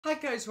Hi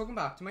guys, welcome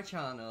back to my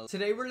channel.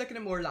 Today we're looking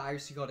at more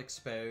liars who got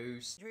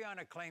exposed.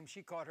 Adriana claims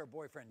she caught her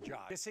boyfriend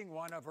Josh kissing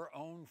one of her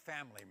own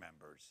family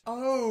members.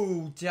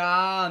 Oh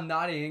damn,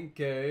 that ain't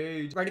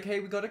good. Right,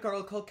 okay, we got a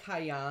girl called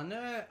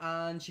Kayana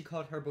and she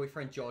caught her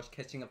boyfriend Josh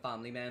kissing a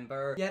family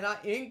member. Yeah,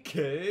 that ain't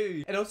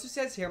good. It also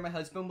says here my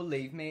husband will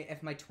leave me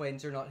if my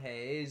twins are not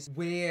his.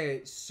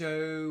 Wait,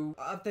 so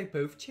have they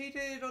both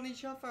cheated on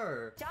each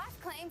other? Josh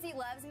claims he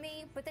loves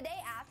me, but the day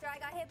after I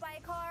got hit by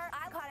a car,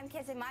 I caught him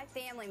kissing my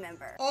family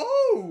member.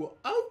 Oh,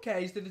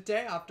 okay, so the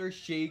day after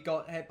she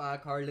got hit by a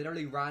car,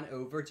 literally ran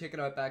over, taken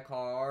out by a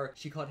car,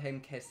 she caught him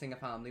kissing a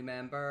family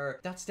member.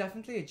 That's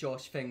definitely a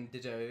Josh thing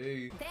to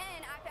do. Then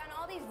I found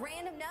all these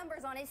random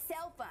numbers on his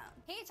cell phone.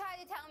 He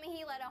tried to tell me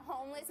he let a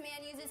homeless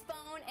man use his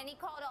phone, and he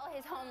called all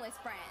his homeless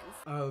friends.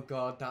 Oh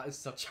god, that is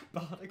such a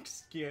bad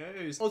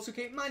excuse. Also,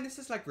 keep in mind, this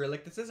is like real,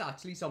 like this is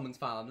actually someone's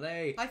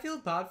family. I feel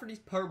bad for these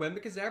poor women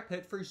because they're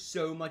put through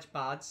so much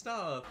bad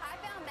stuff. I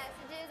found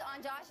messages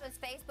on Joshua's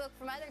Facebook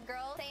from other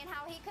girls saying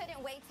how he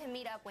couldn't wait to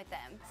meet up with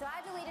them. So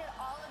I deleted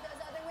all of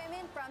those other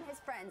women from his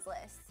friends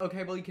list.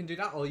 Okay, well you can do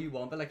that all you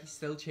want, but like he's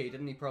still cheated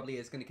and he probably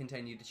is going to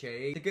continue to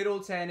cheat. The good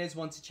old saying is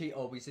once a cheat,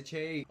 always a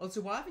cheat.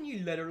 Also, why haven't you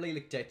literally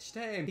like ditched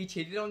him? He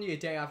cheated on you a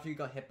day after you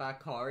got hit by a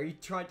car. He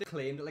tried to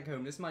claim that like a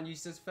homeless man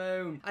used his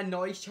phone and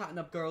now he's chatting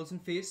up girls on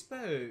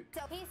Facebook.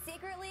 So he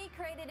secretly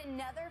created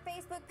another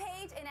Facebook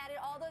page and added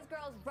all those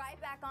girls right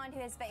back onto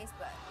his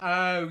Facebook.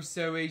 Oh,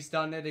 so he's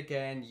done it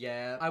again,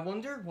 yeah. I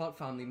wonder what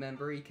family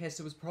member he kissed.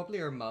 It was probably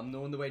her mum,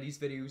 knowing the way these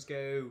videos go. I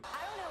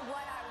don't know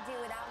what I would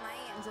do without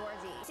my Aunt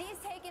Georgie. She's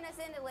taken us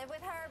in to live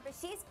with her, but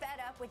she's fed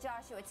up with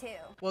Joshua too.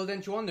 Well then,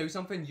 do you want to know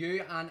something?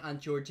 You and Aunt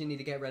Georgie need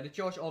to get rid of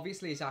Josh.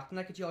 Obviously, he's acting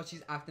like a Josh.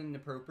 He's acting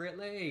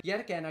inappropriately. Yet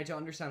again, I don't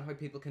understand how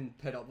people can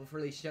put up with a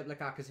relationship like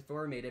that, because if it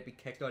were me, they'd be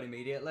kicked out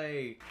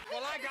immediately.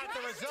 Well, I got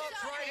the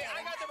results right here.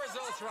 I got the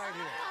results right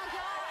here.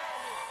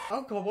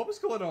 Oh god, what was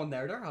going on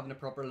there? They're having a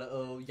proper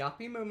little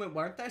yappy moment,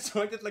 weren't they?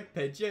 Sounded like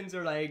pigeons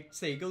or like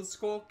seagulls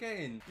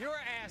squawking. You were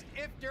asked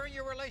if during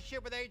your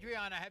relationship with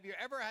Adriana, have you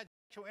ever had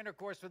sexual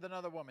intercourse with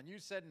another woman? You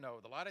said no.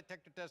 The lie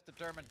detector test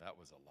determined that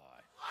was a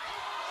lie.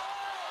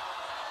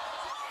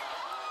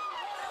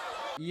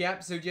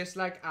 Yep, so just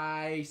like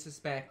I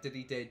suspected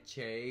he did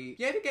cheat.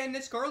 Yet again,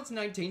 this girl's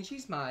 19,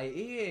 she's my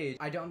age.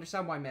 I don't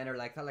understand why men are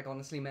like that. Like,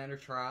 honestly, men are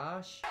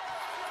trash.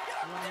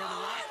 You wanna hear the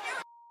lie?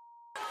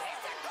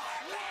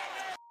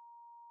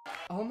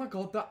 Oh my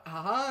god, the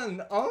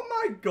Anne! Oh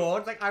my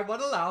god, like I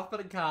wanna laugh but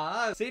I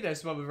can't. See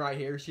this woman right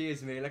here, she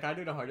is me. Like I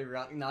don't know how to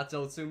react and that's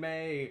also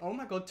me. Oh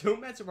my god,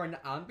 don't mess around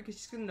the Anne because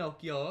she's gonna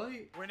knock you out.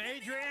 When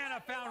Adriana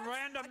found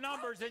random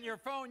numbers in your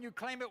phone, you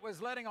claim it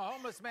was letting a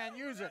homeless man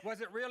use it. Was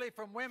it really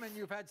from women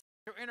you've had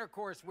sexual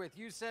intercourse with?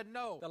 You said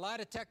no. The lie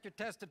detector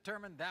test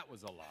determined that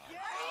was a lie.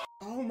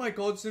 Oh my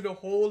god, so the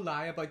whole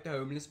lie about the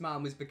homeless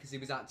man was because he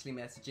was actually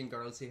messaging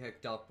girls he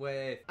hooked up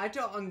with. I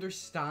don't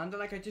understand it,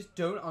 like I just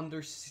don't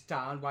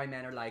understand why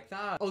men are like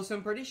that. Also,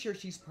 I'm pretty sure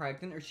she's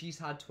pregnant or she's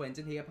had twins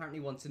and he apparently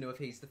wants to know if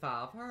he's the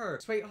father.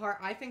 Sweetheart,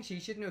 I think she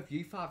should know if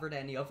you fathered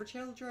any other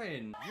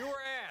children. You were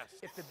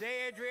asked if the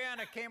day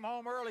Adriana came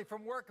home early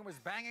from work and was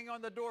banging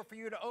on the door for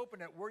you to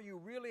open it, were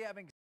you really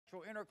having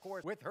sexual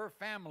intercourse with her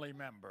family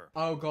member?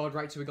 Oh god,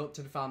 right, so we got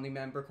to the family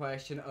member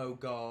question. Oh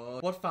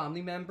god. What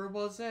family member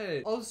was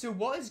it? Also,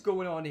 what is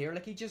going on here?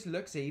 Like, he just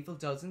looks evil,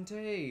 doesn't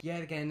he?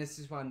 Yet again, this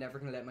is why I'm never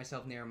gonna let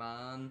myself near a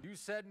man. You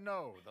said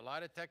no. The lie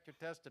detector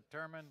test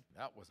determined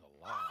that was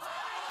a lie.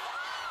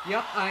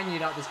 Yep, I knew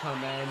that was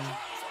coming.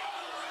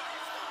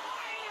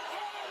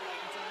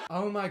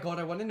 Oh my god,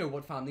 I want to know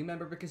what family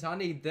member because I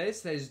need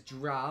this. There's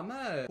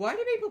drama. Why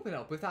do people put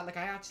up with that? Like,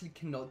 I actually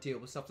cannot deal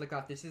with stuff like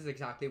that. This is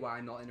exactly why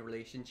I'm not in a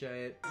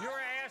relationship. You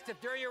were asked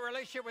if during your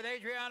relationship with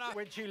Adriana,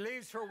 when she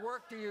leaves for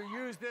work, do you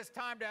use this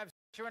time to have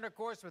sexual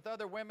intercourse with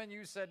other women?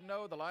 You said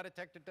no. The lie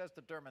detector test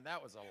determined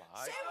that was a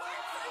lie.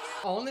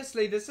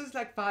 Honestly, this is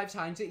like 5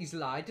 times that he's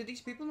lied. Did these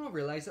people not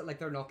realize that like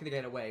they're not gonna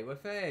get away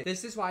with it?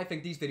 This is why I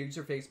think these videos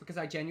are fakes, because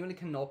I genuinely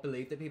cannot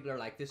believe that people are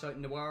like this out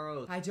in the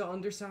world. I don't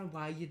understand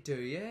why you do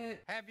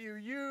it. Have you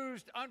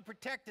used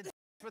unprotected sex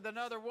with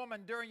another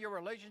woman during your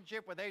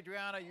relationship with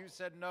Adriana? You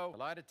said no. The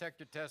lie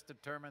detector test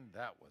determined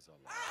that was a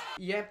lie.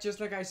 Yep,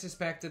 just like I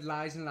suspected,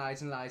 lies and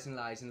lies and lies and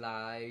lies and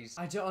lies.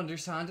 I don't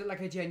understand it,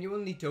 like I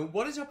genuinely don't.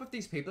 What is up with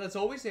these people? It's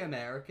always the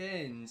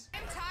Americans.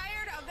 I'm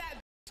tired of that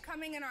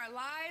coming in our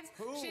lives.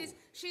 Who?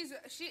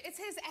 It's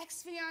his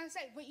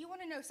ex-fiance. But you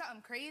want to know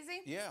something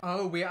crazy? Yeah.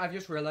 Oh wait, I've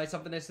just realized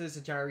something. This is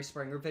a Jerry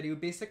Springer video.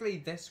 Basically,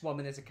 this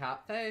woman is a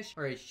catfish.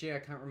 Or is she? I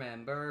can't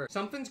remember.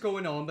 Something's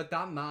going on, but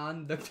that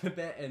man looked a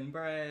bit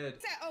inbred.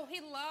 Oh,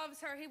 he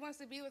loves her. He wants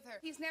to be with her.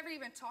 He's never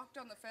even talked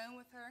on the phone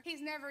with her.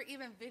 He's never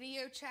even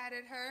video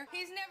chatted her.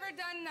 He's never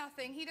done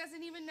nothing. He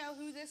doesn't even know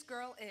who this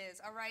girl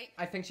is, all right?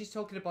 I think she's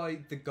talking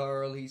about the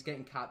girl he's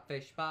getting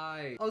catfished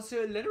by.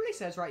 Also, it literally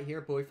says right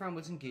here, boyfriend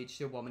was engaged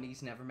to a woman woman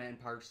he's never met in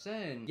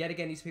person. Yet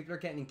again, these people are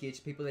getting engaged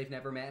to people they've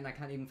never met, and I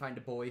can't even find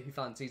a boy who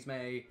fancies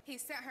me. He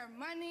sent her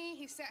money,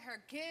 he sent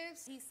her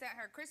gifts, he sent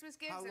her Christmas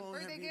gifts How and long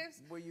birthday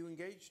gifts. were you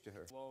engaged to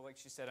her? Well, like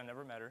she said, I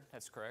never met her.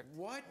 That's correct.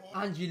 What?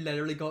 And you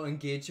literally got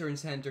engaged her and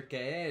sent her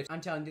gifts.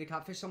 I'm telling you, to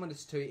catfish someone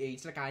that's 2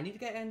 each, like, I need to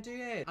get into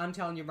it. I'm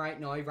telling you right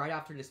now, right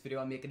after this video,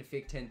 I'm making a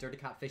fake Tinder to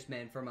catfish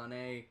men for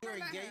money. You're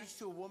engaged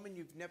to a woman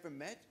you've never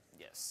met?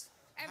 Yes.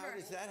 Ever. How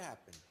does that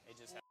happen? It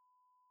just happened.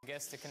 I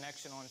guess the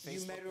connection on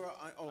Facebook. You met her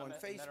on Met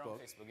her Facebook? on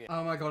Facebook, yeah.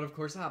 Oh my god, of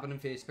course it happened on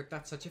Facebook.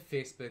 That's such a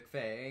Facebook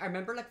thing. I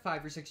remember like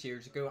 5 or 6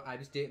 years ago, I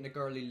was dating a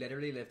girl who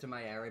literally lived in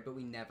my area, but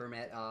we never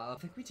met up.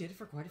 I think we dated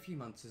for quite a few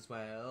months as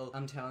well.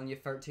 I'm telling you,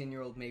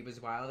 13-year-old me was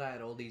wild. I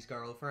had all these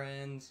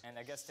girlfriends. And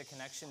I guess the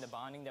connection, the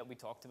bonding that we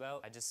talked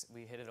about,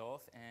 we hit it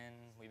off and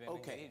we've been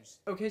engaged.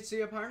 Okay, so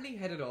you apparently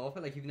hit it off,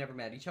 but like you've never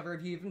met each other.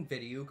 Have you even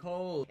video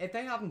called? If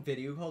they haven't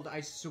video called, I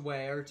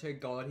swear to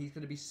God, he's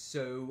gonna be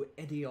so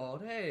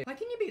idiotic. How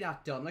can you be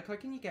that dumb? Like, how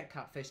can you get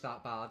catfish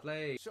that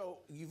badly? So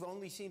you've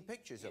only seen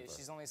pictures of her?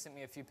 She's only sent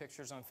me a few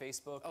pictures on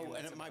Facebook. Oh,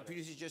 that's and my about it.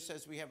 producer just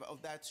says we have, oh,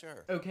 that's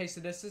her. Okay,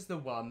 so this is the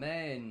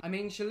woman. I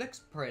mean, she looks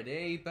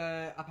pretty,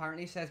 but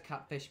apparently says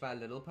catfish by a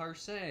little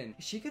person.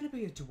 Is she gonna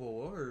be a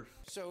dwarf?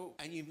 So,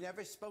 and you've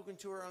never spoken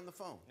to her on the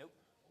phone? Nope.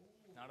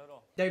 Not at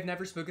all. They've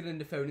never spoken on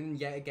the phone, and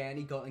yet again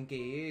he got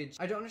engaged.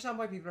 I don't understand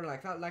why people are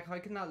like that. Like, how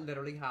can that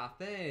literally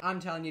happen?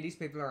 I'm telling you, these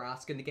people are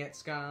asking to get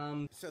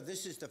scammed. So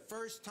this is the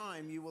first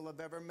time you will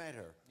have ever met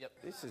her? Yep.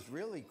 This is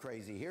really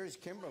crazy. Here's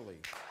Kimberly.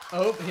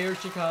 Oh, here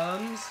she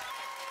comes.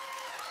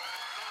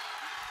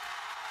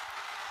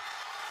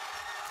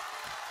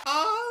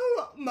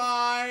 Oh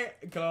my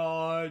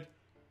god.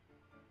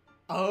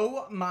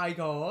 Oh my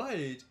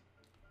god.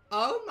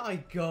 Oh my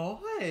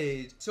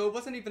god. So it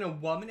wasn't even a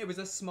woman, it was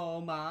a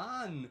small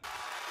man.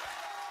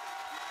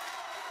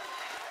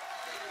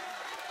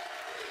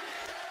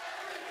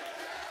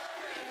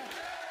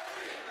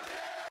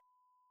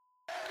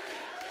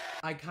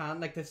 I can't,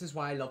 like, this is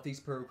why I love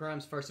these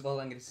programs. First of all,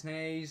 I'm gonna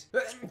sneeze.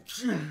 But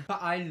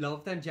I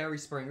love them Jerry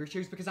Springer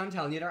shows because I'm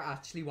telling you, they're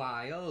actually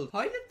wild.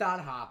 How did that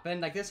happen?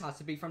 Like, this has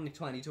to be from the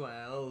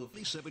 2012.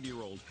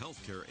 27-year-old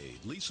healthcare aide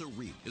Lisa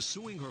Reed is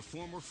suing her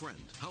former friend,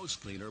 house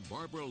cleaner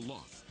Barbara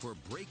Loth, for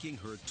breaking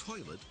her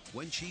toilet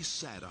when she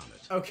sat on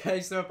it.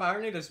 Okay, so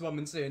apparently this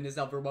woman's suing this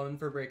other woman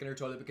for breaking her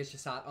toilet because she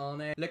sat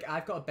on it. Look,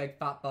 I've got a big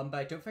fat bum, but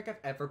I don't think I've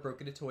ever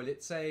broken a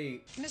toilet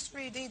seat. Miss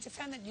Reed, the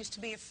defendant used to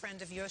be a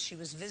friend of yours. She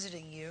was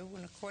visiting you,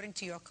 and according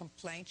to your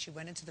complaint, she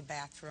went into the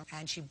bathroom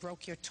and she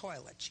broke your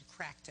toilet. She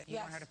cracked it. You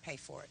Yes. want her to pay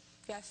for it.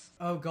 Yes.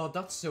 Oh god,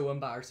 that's so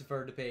embarrassing for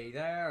her to be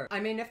there. I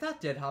mean, if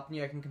that did happen,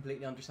 yeah, I can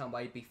completely understand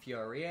why you'd be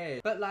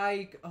furious. But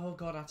like, oh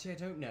god, actually, I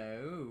don't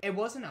know. It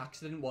was an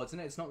accident,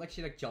 wasn't it? It's not like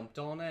she like jumped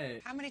on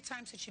it. How many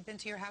times had she been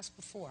to your house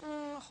before?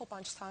 A whole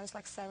bunch of times,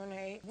 like 7 or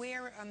 8.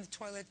 Where on the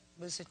toilet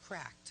was it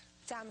cracked?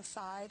 Down the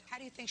side. How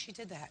do you think she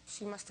did that?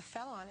 She must have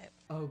fell on it.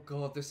 Oh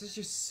god, this is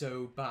just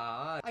so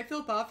bad. I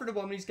feel bad for the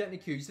woman who's getting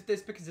accused of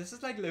this because this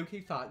is like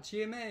low-key fat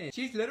shaming.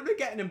 She's literally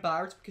getting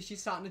embarrassed because she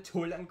sat in the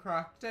toilet and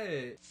cracked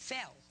it.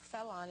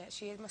 Fell on it.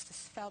 She must have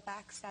fell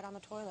back, sat on the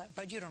toilet.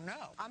 But you don't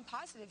know. I'm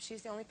positive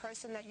she's the only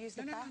person that used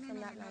the bathroom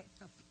that night.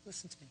 No.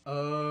 Listen to me.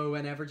 Oh,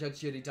 whenever Judge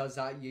Judy does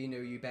that, you know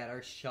you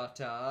better shut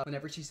up.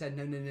 Whenever she said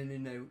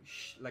no,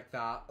 shh, like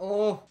that.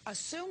 Oh.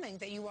 Assuming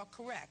that you are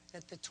correct,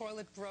 that the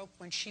toilet broke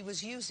when she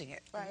was using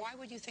it, Right. why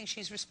would you think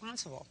she's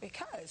responsible?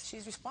 Because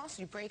she's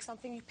responsible. You break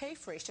something, you pay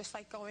for it. It's just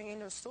like going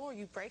into a store.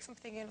 You break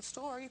something in a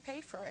store, you pay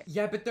for it.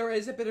 Yeah, but there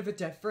is a bit of a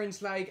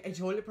difference. Like, a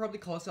toilet probably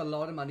costs a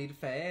lot of money to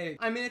fix.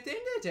 I mean, at the end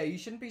of the day, you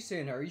shouldn't be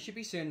suing her. You should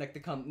be suing, like, the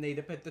company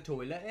that put the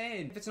toilet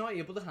in. If it's not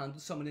able to handle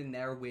someone in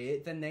their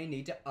weight, then they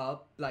need to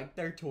up, like,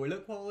 their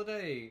toilet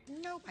quality.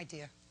 No, my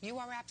dear. You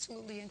are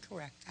absolutely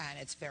incorrect. And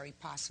it's very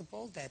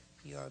possible that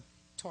your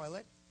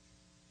toilet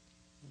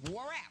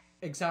wore out.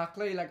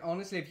 Exactly. Like,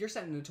 honestly, if you're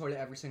sitting in the toilet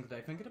every single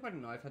day, thinking about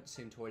it now, I've had the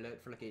same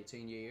toilet for like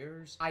 18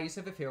 years. I used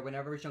to have a fear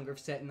whenever I was younger of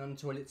sitting on the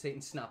toilet seat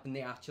and snapping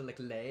the actual like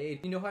lid.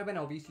 You know how when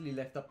obviously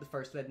lift up the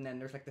first lid and then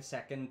there's like the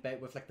second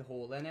bit with like the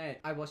hole in it?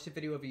 I watched a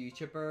video of a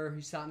YouTuber who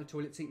sat in the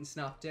toilet seat and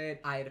snapped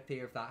it. I had a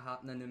fear of that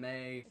happening to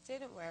me. It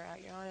didn't wear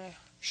out, Your Honor.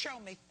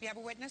 Show me. You have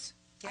a witness?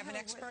 You have an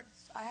expert?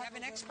 I You have have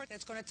an a expert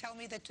that's going to tell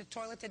me that the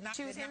toilet did not...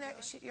 She was did in not-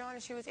 there, Your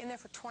Honor, she was in there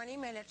for 20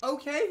 minutes.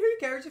 Okay, who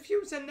cares if you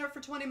was in there for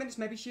 20 minutes?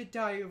 Maybe she had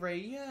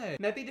diarrhea.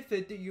 Maybe the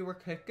food that you were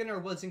cooking or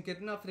wasn't good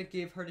enough and it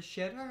gave her the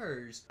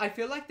shitters. I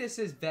feel like this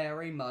is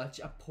very much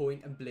a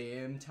point and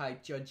blame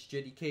type Judge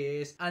Judy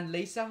case. And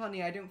Lisa,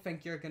 honey, I don't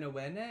think you're gonna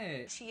win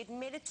it. She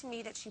admitted to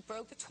me that she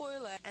broke the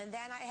toilet, and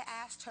then I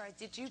asked her,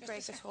 did you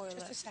break the toilet?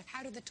 Just a sec.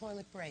 How did the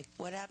toilet break?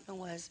 What happened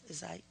was,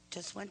 I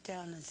just went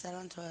down and sat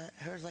onto it.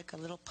 I heard like a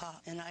little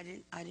pop, and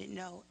I didn't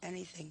know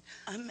anything.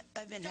 I've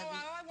been No, having...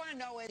 all I want to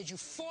know is, did you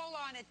fall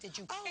on it? Did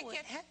you kick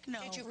it? Heck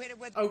no. Did you hit it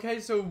with... Okay,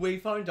 so we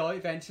found out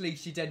eventually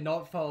she did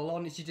not fall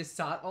on it, she just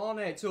sat on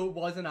it, so it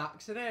was an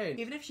accident.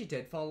 Even if she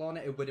did fall on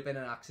it, it would have been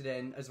an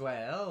accident as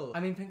well. I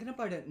mean, thinking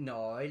about it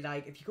now,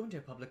 like, if you go into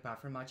a public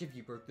bathroom, imagine if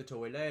you broke the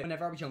toilet.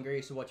 Whenever I was younger, I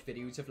used to watch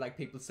videos of, like,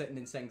 people sitting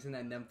in sinks and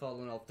then them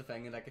falling off the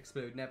thing and, like,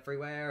 exploding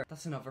everywhere.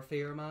 That's another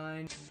fear of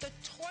mine. The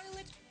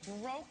toilet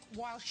broke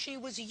while she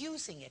was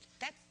using it.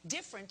 That's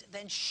different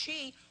than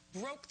she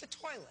broke the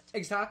toilet.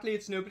 Exactly,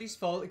 it's nobody's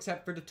fault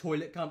except for the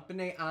toilet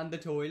company and the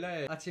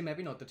toilet. Actually,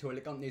 maybe not the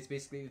toilet company, it's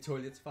basically the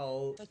toilet's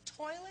fault. The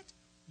toilet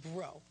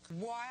broke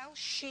while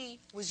she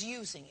was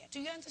using it.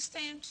 Do you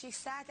understand? She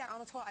sat down on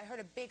the toilet. I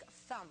heard a big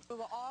thump. We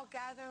were all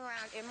gathering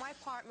around in my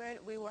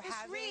apartment. We were Miss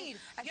having... Reed,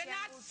 you're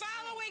not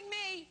following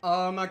me!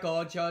 Oh my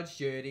god, Judge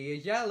Judy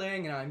is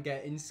yelling and I'm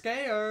getting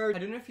scared. I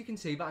don't know if you can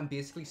see, but I'm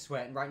basically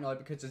sweating right now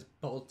because it's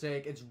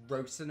Baltic. It's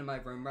roasting in my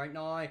room right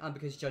now. And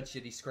because Judge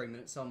Judy's screaming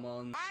at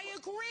someone. I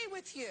agree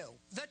with you.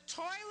 The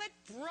toilet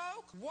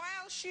broke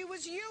while she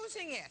was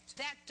using it.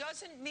 That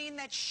doesn't mean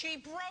that she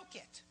broke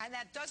it. And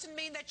that doesn't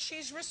mean that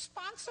she's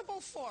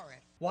responsible for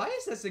it. Why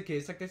is this the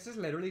case? Like, this is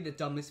literally the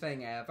dumbest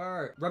thing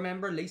ever.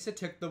 Remember, Lisa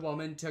took the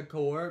woman to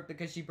court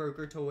because she broke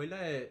her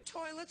toilet.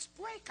 Toilets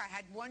break. I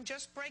had one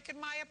just break in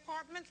my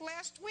apartment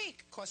last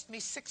week. Cost me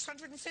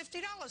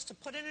 $650 to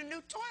put in a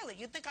new toilet.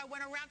 You think I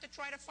went around to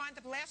try to find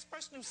the last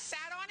person who sat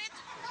on it?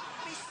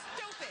 Be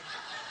stupid.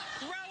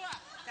 Grow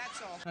up.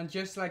 That's all. And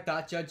just like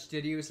that, Judge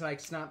Judy was like,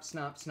 snap,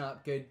 snap,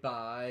 snap,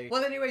 goodbye.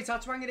 Well, anyways,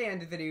 that's where I'm going to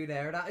end the video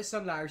there. That is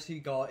some liars who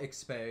got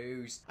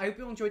exposed. I hope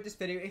you enjoyed this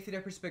video. If you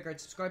did, press the big red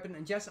subscribe button.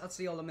 And yes, I'll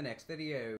see you all in my next video.